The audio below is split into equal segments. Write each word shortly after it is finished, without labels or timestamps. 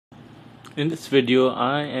In this video,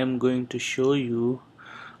 I am going to show you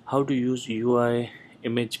how to use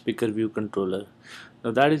UIImagePicker View controller.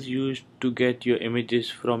 Now that is used to get your images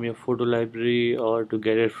from your photo library or to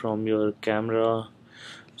get it from your camera.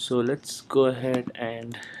 So let's go ahead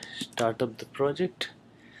and start up the project.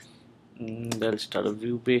 I'll start a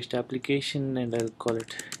view based application and I'll call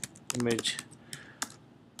it Image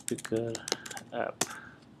Picker app.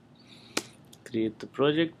 Create the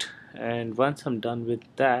project, and once I'm done with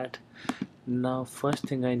that, now first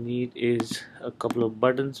thing I need is a couple of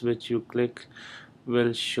buttons which you click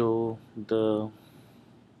will show the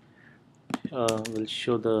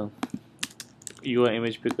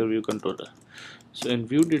UIImagePicker View controller. So in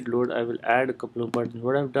view did load, I will add a couple of buttons.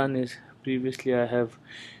 What I've done is previously I have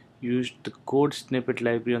used the code snippet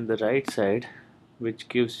library on the right side, which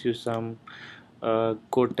gives you some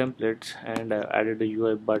code templates, and I added a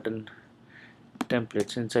UI button template.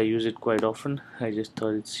 Since I use it quite often, I just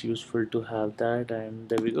thought it's useful to have that, and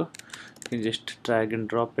there we go. You can just drag and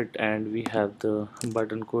drop it and we have the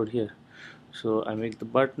button code here. So I make the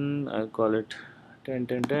button, I'll call it 10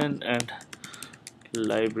 and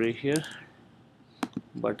library here,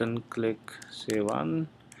 button click say 1,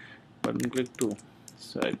 button click 2,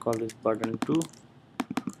 so I call this button 2.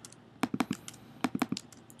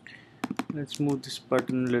 Let's move this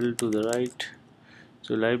button a little to the right.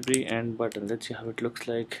 So library and button, let's see how it looks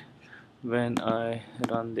like when I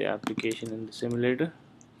run the application in the simulator.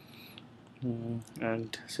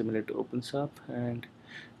 And simulator opens up and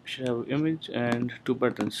we should have an image and two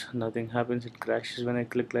buttons. Nothing happens, it crashes when I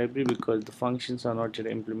click library because the functions are not yet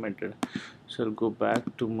implemented. So I'll go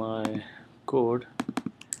back to my code,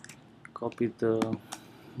 copy the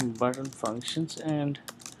button functions and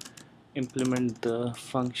implement the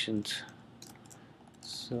functions.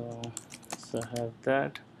 So I have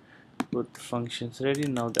that, both functions ready.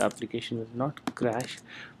 Now the application will not crash,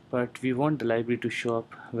 but we want the library to show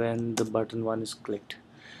up when the button 1 is clicked.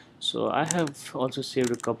 So I have also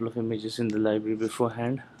saved a couple of images in the library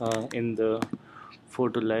beforehand. In the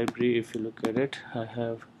photo library, if you look at it, I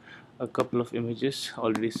have a couple of images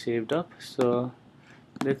already saved up. So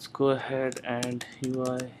let's go ahead and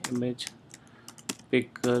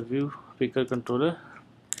UIImagePicker controller,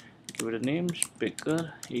 give it a name,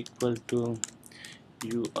 picker equal to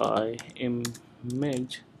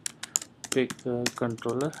UIImagePicker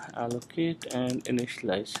controller, allocate and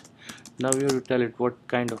initialize. Now we have to tell it what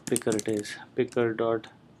kind of picker it is. Picker dot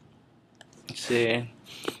say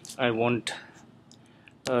I want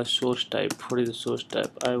a source type. What is the source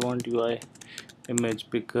type? I want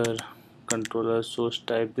UIImagePicker controller source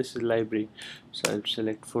type. This is library, so I'll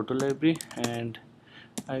select photo library and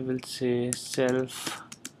I will say self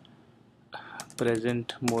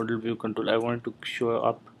present model view controller. I want to show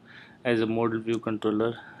up as a model view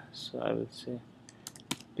controller, so I will say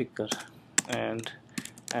picker and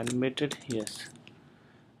animated, yes.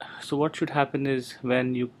 So what should happen is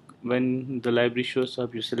when the library shows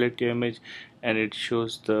up, you select your image and it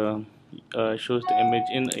shows the image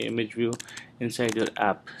in image view inside your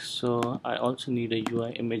app. So I also need a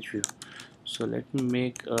UI image view, so let me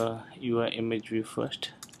make a UI image view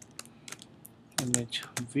first. Image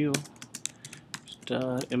view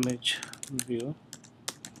star image view,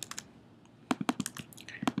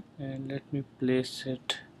 and let me place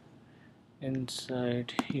it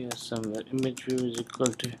inside here somewhere. Image view is equal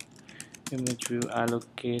to image view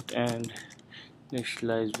allocate and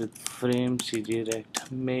initialize with frame cg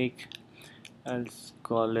rect make. I'll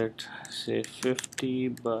call it say 50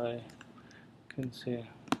 by, can say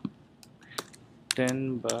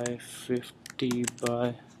 10 by 50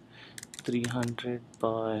 by 300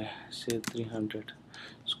 by say 300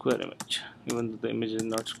 square image, even though the image is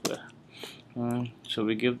not square. So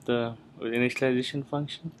we give the initialization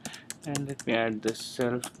function, and let me add this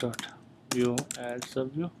self dot view add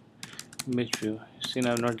subview image view. See,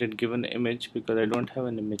 I've not yet given the image because I don't have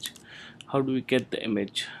an image. How do we get the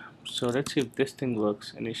image? So let's see if this thing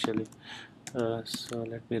works initially. So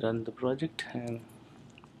let me run the project, and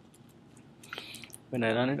when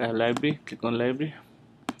I run it, I have library, click on library,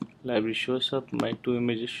 library shows up, my two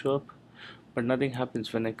images show up, but nothing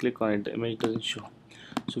happens when I click on it, the image doesn't show.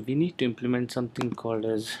 So we need to implement something called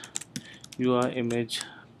as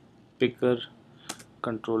UIImagePicker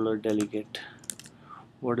Controller Delegate.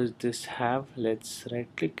 What does this have? Let's right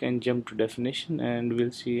click and jump to definition, and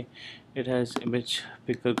we'll see it has image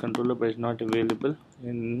picker controller, but it's not available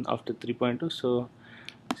in after 3.2. So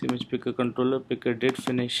this image picker controller picker did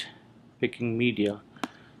finish picking media,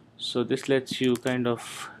 so this lets you kind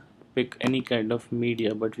of pick any kind of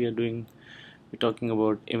media, but we're talking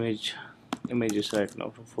about images right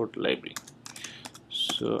now from photo library.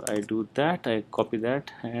 So I do that, I copy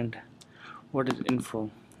that, and what is info.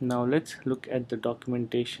 Now let's look at the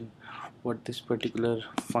documentation, what this particular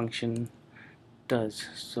function does.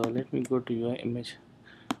 So let me go to UI image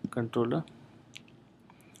controller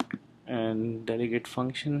and delegate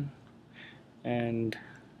function, and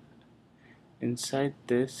inside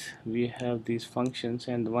this we have these functions,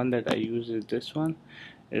 and the one that I use is this one.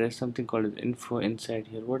 It has something called info inside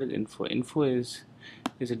here. What is info? Info is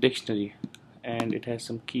a dictionary, and it has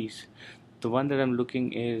some keys. The one that I'm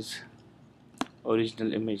looking is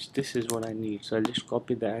original image. This is what I need, so I'll just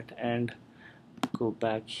copy that and go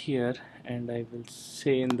back here, and I will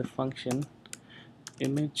say in the function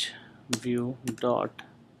image view dot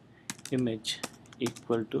image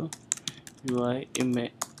equal to UI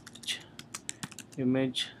image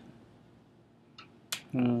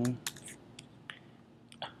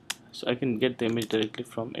so I can get the image directly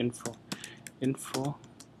from info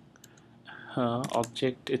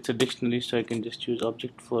object. It's a dictionary, so I can just use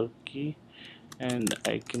object for key, and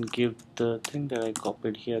I can give the thing that I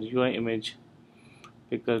copied here,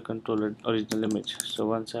 UIImagePicker Controller original image. So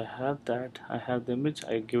once I have that, I have the image,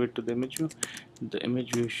 I give it to the image view. The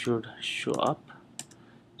image view should show up.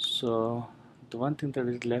 So the one thing that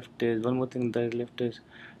is left is, one more thing that is left is,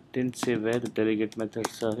 didn't say where the delegate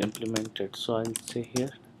methods are implemented. So I'll say here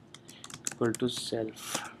equal to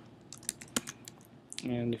self,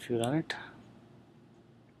 and if you run it,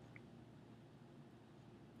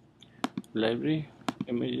 library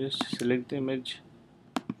images, select the image,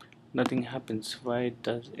 nothing happens. Why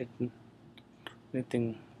does it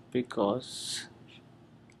anything? Because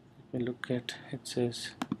let me look at, it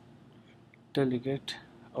says delegate.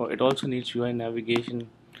 Oh, it also needs UI navigation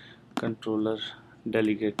controller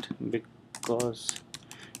delegate, because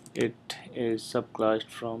it is subclassed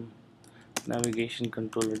from navigation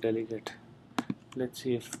controller delegate. Let's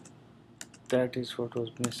see if that is what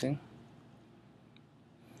was missing.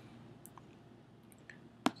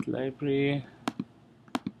 Library,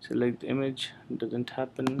 select the image, doesn't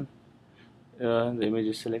happen. The image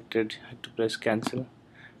is selected, I have to press cancel.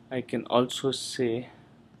 I can also say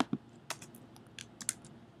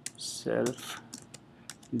self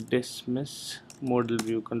dismiss model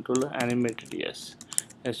view controller animated yes.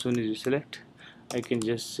 As soon as you select, I can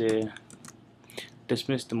just say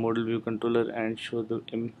dismiss the model view controller and show the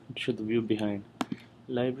view behind.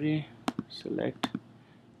 Library, select,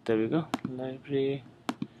 there we go, library,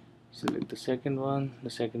 select the second one, the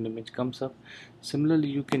second image comes up. Similarly,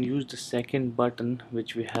 you can use the second button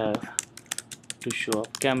which we have to show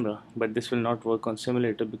up camera, but this will not work on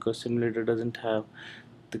simulator because simulator doesn't have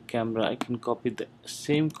the camera. I can copy the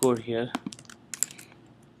same code here,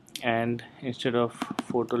 and instead of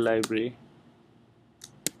PhotoLibrary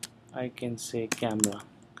I can say camera,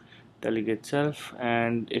 delegate self,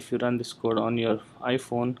 and if you run this code on your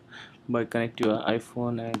iPhone by connecting your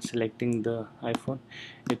iPhone and selecting the iPhone,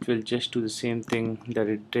 it will just do the same thing that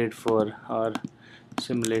it did for our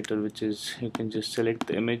simulator, which is you can just select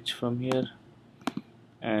the image from here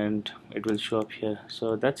and it will show up here.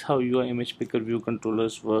 So that's how your image picker view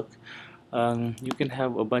controllers work. You can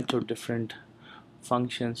have a bunch of different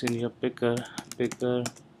functions in your picker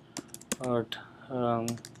but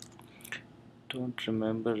don't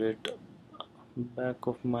remember it back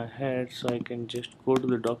of my head, so I can just go to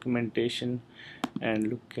the documentation and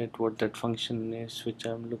look at what that function is which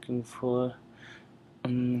I'm looking for.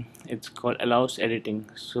 It's called allows editing.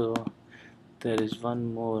 So there is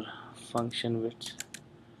one more function which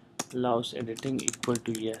allows editing equal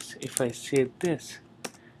to yes. If I save this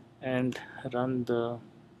and run the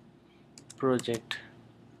project,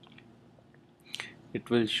 it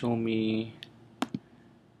will show me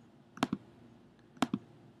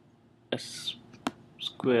a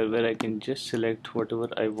square where I can just select whatever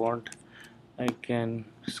I want. I can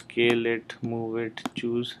scale it, move it,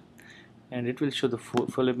 choose, and it will show the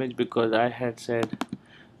full image because I had said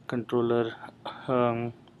controller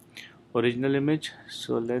original image.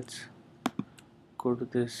 So let's go to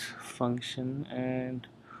this function, and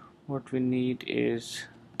what we need is,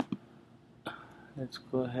 let's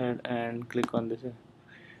go ahead and click on this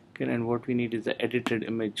again, and what we need is the edited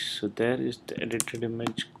image. So there is the edited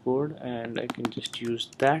image code, and I can just use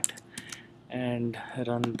that and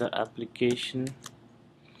run the application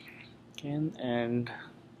again, and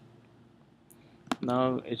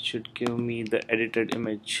now it should give me the edited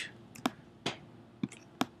image.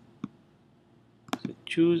 So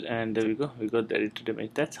choose, and there we go, we got the edited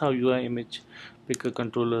image. That's how UIImagePicker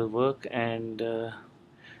Controller work, and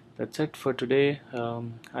that's it for today.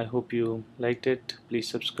 I hope you liked it. Please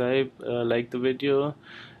subscribe, like the video,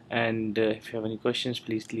 and if you have any questions,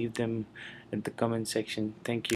 please leave them in the comment section. Thank you.